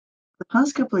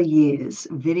Past couple of years,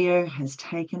 video has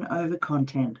taken over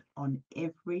content on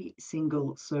every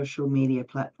single social media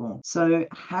platform. So,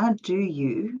 how do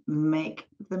you make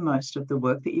the most of the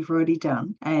work that you've already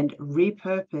done and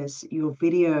repurpose your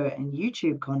video and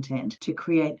YouTube content to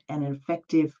create an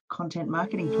effective content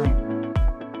marketing plan?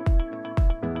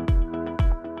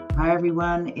 Hi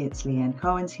everyone, it's Leanne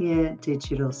Cohen's here,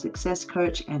 digital success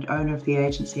coach and owner of the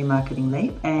agency Marketing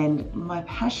Leap. And my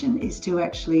passion is to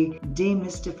actually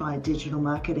demystify digital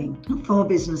marketing for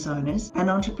business owners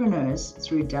and entrepreneurs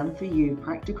through done-for-you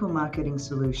practical marketing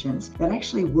solutions that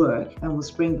actually work and will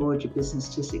springboard your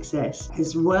business to success,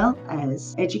 as well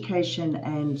as education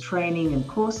and training and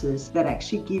courses that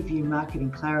actually give you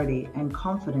marketing clarity and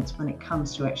confidence when it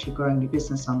comes to actually growing your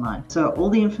business online. So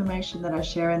all the information that I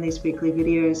share in these weekly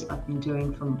videos I've been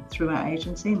doing through my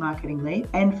agency, Marketing Leap,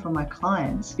 and for my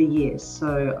clients for years.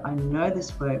 So I know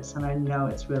this works and I know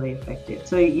it's really effective.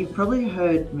 So you've probably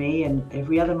heard me and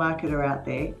every other marketer out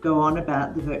there go on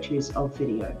about the virtues of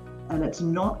video. And it's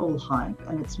not all hype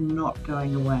and it's not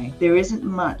going away. There isn't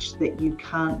much that you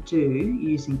can't do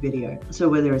using video. So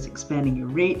whether it's expanding your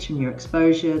reach and your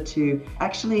exposure to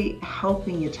actually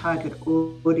helping your target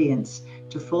audience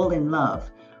to fall in love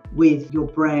with your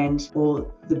brand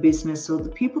or the business or the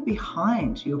people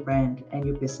behind your brand and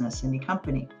your business and your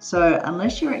company. So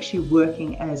unless you're actually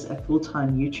working as a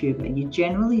full-time YouTuber, you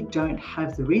generally don't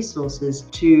have the resources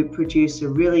to produce a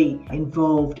really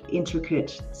involved,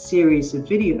 intricate series of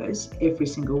videos every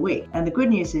single week. And the good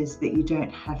news is that you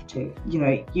don't have to.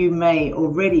 You may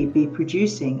already be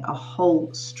producing a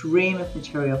whole stream of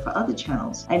material for other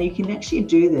channels, and you can actually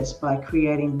do this by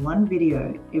creating one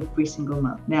video every single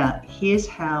month. Now, here's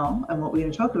how, and what we're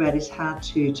going to talk about is how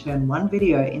to turn one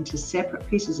video into separate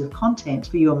pieces of content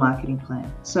for your marketing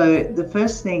plan. So the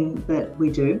first thing that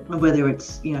we do, whether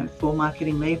it's for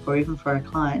Marketing Leap or even for our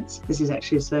clients, this is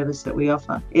actually a service that we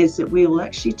offer, is that we will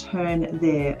actually turn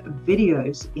their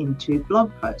videos into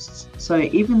blog posts. So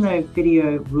even though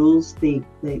video rules the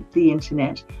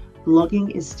internet,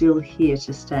 blogging is still here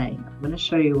to stay. I'm going to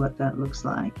show you what that looks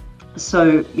like.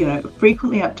 So,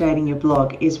 frequently updating your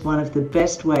blog is one of the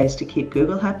best ways to keep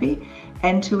Google happy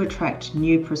and to attract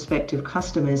new prospective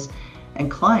customers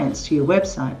and clients to your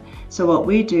website. So what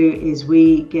we do is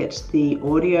we get the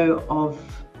audio of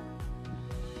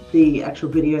the actual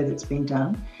video that's been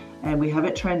done, and we have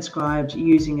it transcribed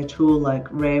using a tool like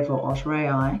Rev or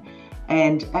Otter.ai,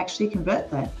 and actually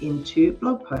convert that into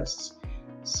blog posts.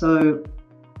 So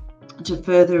to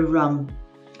further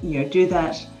do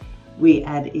that, we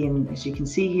add in, as you can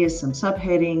see here, some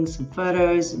subheadings, some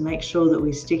photos, and make sure that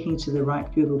we're sticking to the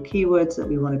right Google keywords that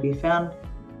we want to be found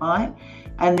by.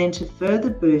 And then to further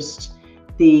boost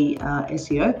the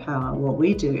SEO power, what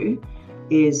we do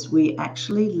is we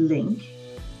actually link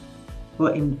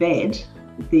or embed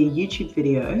the YouTube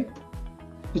video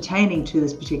pertaining to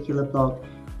this particular blog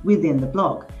within the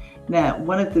blog. Now,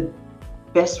 one of the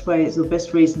best ways or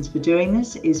best reasons for doing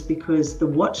this is because the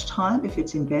watch time, if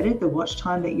it's embedded, the watch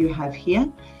time that you have here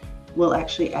will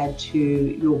actually add to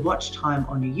your watch time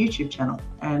on your YouTube channel.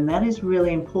 And that is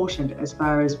really important as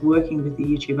far as working with the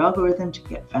YouTube algorithm to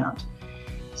get found.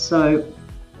 So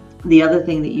the other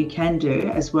thing that you can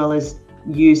do, as well as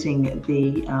using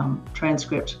the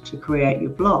transcript to create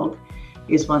your blog,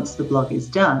 is once the blog is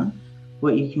done,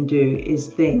 what you can do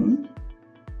is then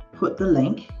put the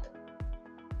link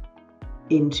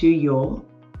into your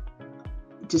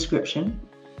description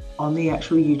on the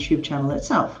actual YouTube channel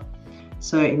itself.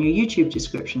 So in your YouTube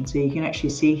description, so you can actually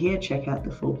see here, check out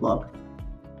the full blog.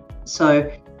 So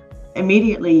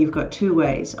immediately you've got two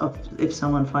ways of, if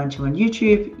someone finds you on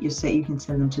YouTube, you can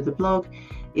send them to the blog.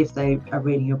 If they are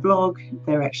reading your blog,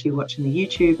 they're actually watching the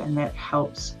YouTube, and that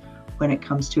helps when it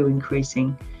comes to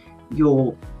increasing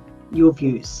your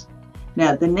views.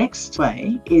 Now, the next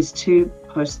way is to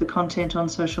post the content on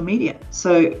social media.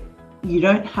 So you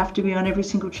don't have to be on every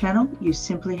single channel. You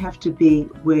simply have to be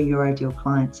where your ideal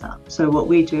clients are. So what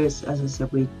we do is, as I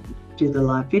said, we do the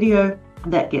live video,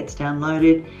 that gets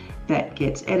downloaded, that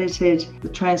gets edited, the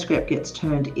transcript gets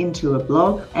turned into a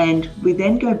blog, and we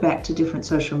then go back to different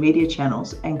social media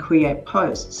channels and create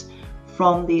posts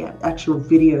from the actual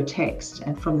video text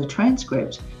and from the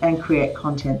transcript, and create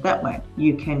content that way.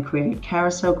 You can create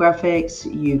carousel graphics,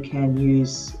 you can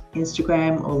use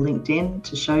Instagram or LinkedIn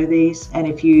to show these, and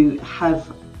if you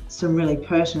have some really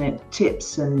pertinent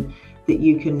tips and that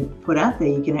you can put out there,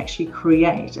 you can actually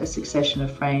create a succession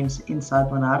of frames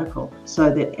inside one article, so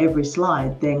that every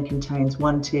slide then contains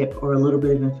one tip or a little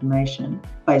bit of information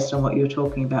based on what you're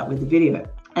talking about with the video.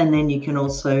 And then you can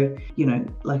also,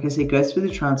 like I said, go through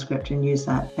the transcript and use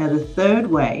that. Now, the third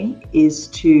way is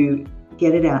to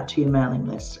get it out to your mailing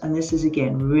list. And this is,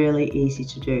 again, really easy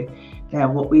to do.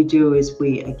 Now, what we do is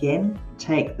we, again,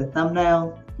 take the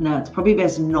thumbnail. Now, it's probably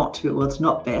best not to, well, it's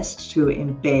not best to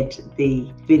embed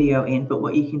the video in, but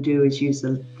what you can do is use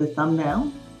the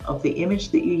thumbnail of the image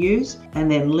that you use and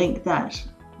then link that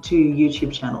to your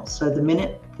YouTube channel. So the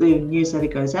minute the newsletter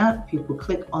goes out, people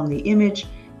click on the image,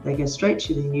 they go straight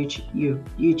to the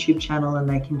YouTube channel and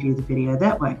they can view the video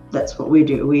that way. That's what we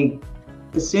do.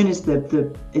 As soon as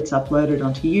it's uploaded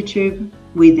onto YouTube,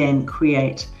 we then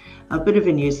create a bit of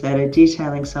a newsletter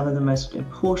detailing some of the most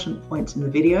important points in the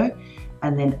video,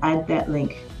 and then add that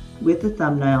link with the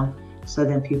thumbnail so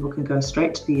then people can go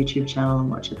straight to the YouTube channel and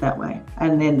watch it that way.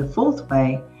 And then the fourth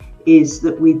way is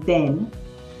that we then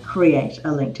create a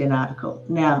LinkedIn article.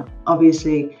 Now,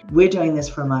 obviously, we're doing this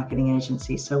for a marketing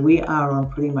agency, so we are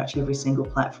on pretty much every single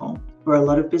platform. For a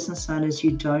lot of business owners,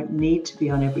 you don't need to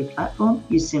be on every platform.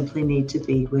 You simply need to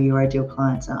be where your ideal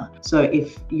clients are. So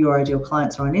if your ideal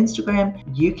clients are on Instagram,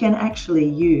 you can actually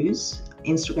use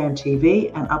Instagram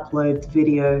TV and upload the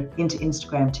video into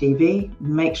Instagram TV.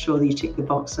 Make sure that you tick the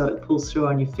box so it pulls through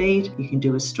on your feed. You can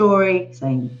do a story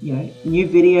saying, new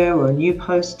video or a new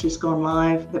post just gone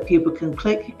live that people can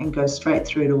click and go straight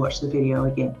through to watch the video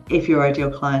again. If your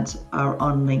ideal clients are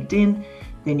on LinkedIn,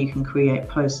 then you can create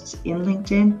posts in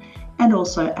LinkedIn and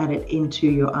also add it into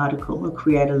your article or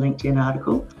create a LinkedIn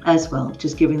article as well,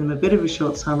 just giving them a bit of a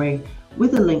short summary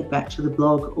with a link back to the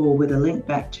blog or with a link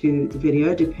back to the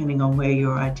video, depending on where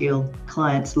your ideal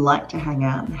clients like to hang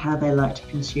out and how they like to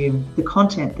consume the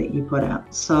content that you put out.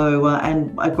 So,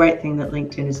 and a great thing that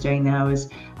LinkedIn is doing now is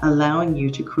allowing you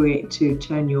to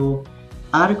turn your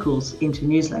articles into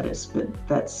newsletters, but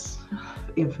that's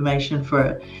information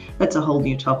that's a whole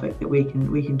new topic that we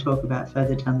can talk about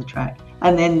further down the track.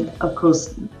 And then, of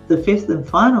course, the fifth and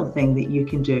final thing that you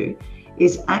can do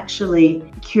is actually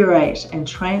curate and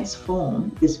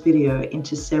transform this video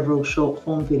into several short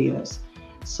form videos.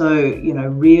 So,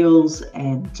 Reels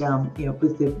and,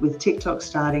 with TikTok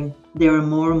starting, there are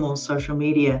more and more social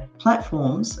media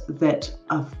platforms that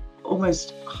are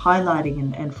almost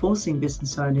highlighting and forcing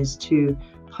business owners to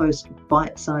post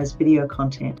bite-sized video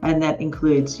content. And that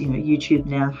includes, YouTube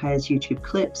now has YouTube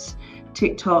clips,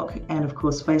 TikTok, and of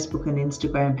course, Facebook and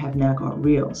Instagram have now got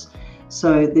Reels.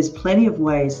 So there's plenty of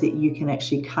ways that you can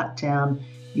actually cut down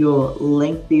your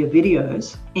lengthier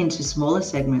videos into smaller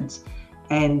segments,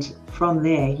 and from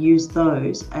there use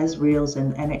those as reels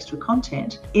and extra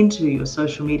content into your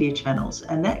social media channels.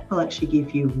 And that will actually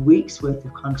give you weeks worth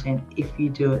of content if you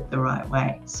do it the right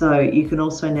way. So you can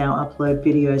also now upload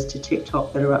videos to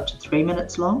TikTok that are up to 3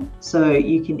 minutes long. So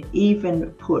you can even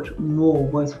put more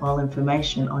worthwhile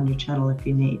information on your channel if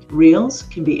you need. Reels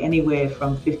can be anywhere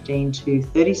from 15 to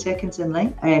 30 seconds in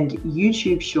length, and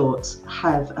YouTube Shorts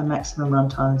have a maximum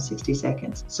runtime of 60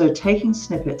 seconds. So taking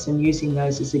snippets and using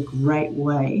those is a great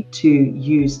way to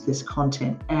use this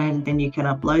content, and then you can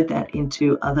upload that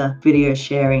into other video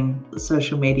sharing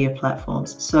social media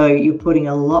platforms. So you're putting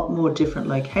a lot more different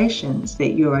locations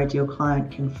that your ideal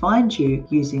client can find you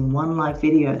using one live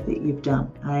video that you've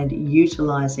done, and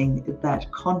utilizing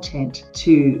that content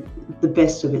to the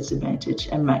best of its advantage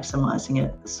and maximizing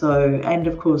it. So, and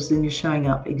of course, then you're showing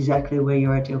up exactly where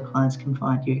your ideal clients can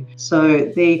find you.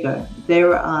 So there you go.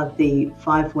 There are the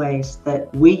 5 ways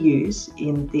that we use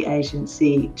in the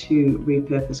agency to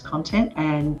repurpose content.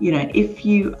 And if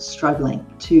you're struggling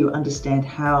to understand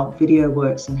how video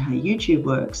works and how YouTube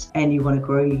works, and you want to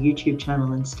grow your YouTube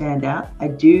channel and stand out, I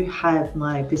do have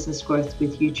my Business Growth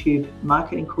with YouTube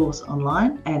marketing course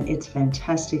online, and it's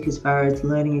fantastic as far as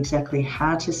learning exactly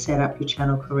how to set up your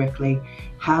channel correctly,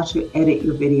 how to edit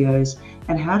your videos,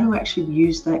 and how to actually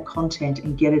use that content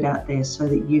and get it out there so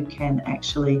that you can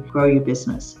actually grow your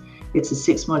business. It's a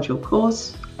 6-module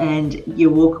course, and you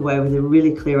walk away with a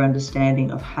really clear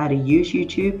understanding of how to use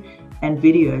YouTube and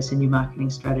videos in your marketing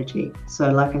strategy.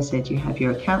 So like I said, you have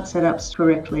your account set up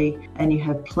correctly, and you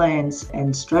have plans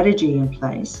and strategy in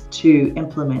place to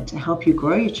implement to help you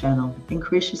grow your channel,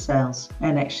 increase your sales,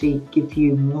 and actually give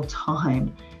you more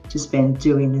time to spend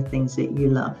doing the things that you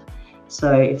love.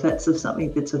 So if that's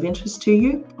something that's of interest to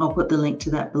you, I'll put the link to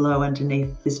that below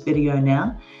underneath this video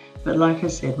now. But like I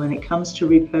said, when it comes to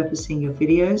repurposing your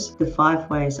videos, the 5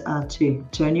 ways are to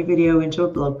turn your video into a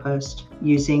blog post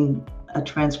using a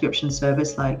transcription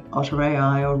service like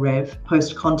Otter.ai or Rev,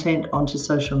 post content onto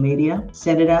social media,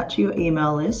 send it out to your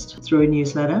email list through a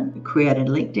newsletter, create a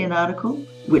LinkedIn article,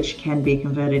 which can be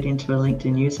converted into a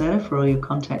LinkedIn newsletter for all your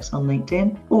contacts on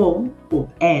LinkedIn,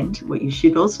 and what you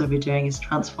should also be doing is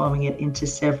transforming it into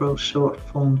several short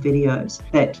form videos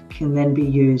that can then be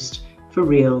used for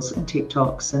Reels and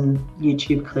TikToks and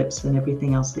YouTube clips and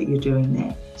everything else that you're doing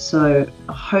there. So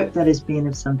I hope that has been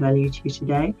of some value to you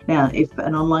today. Now, if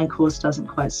an online course doesn't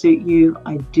quite suit you,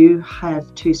 I do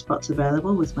have 2 spots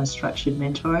available with my structured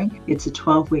mentoring. It's a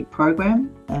 12-week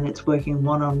program and it's working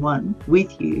one-on-one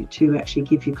with you to actually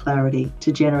give you clarity,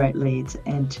 to generate leads,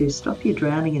 and to stop you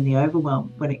drowning in the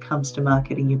overwhelm when it comes to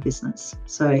marketing your business.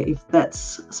 So if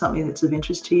that's something that's of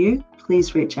interest to you,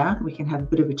 please reach out and we can have a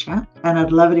bit of a chat. And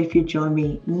I'd love it if you join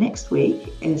me next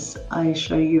week as I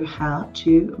show you how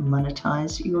to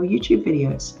monetize your YouTube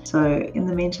videos. So in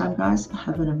the meantime, guys,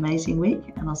 have an amazing week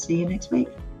and I'll see you next week.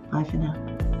 Bye for now.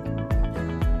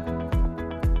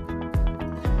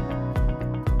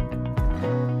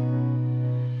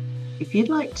 If you'd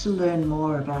like to learn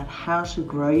more about how to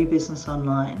grow your business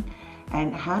online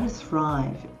and how to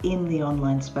thrive in the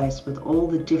online space with all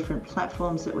the different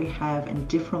platforms that we have and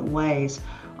different ways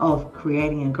of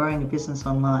creating and growing a business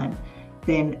online,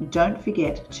 then don't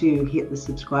forget to hit the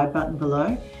subscribe button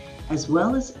below, as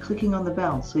well as clicking on the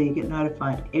bell so you get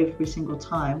notified every single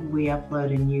time we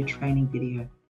upload a new training video.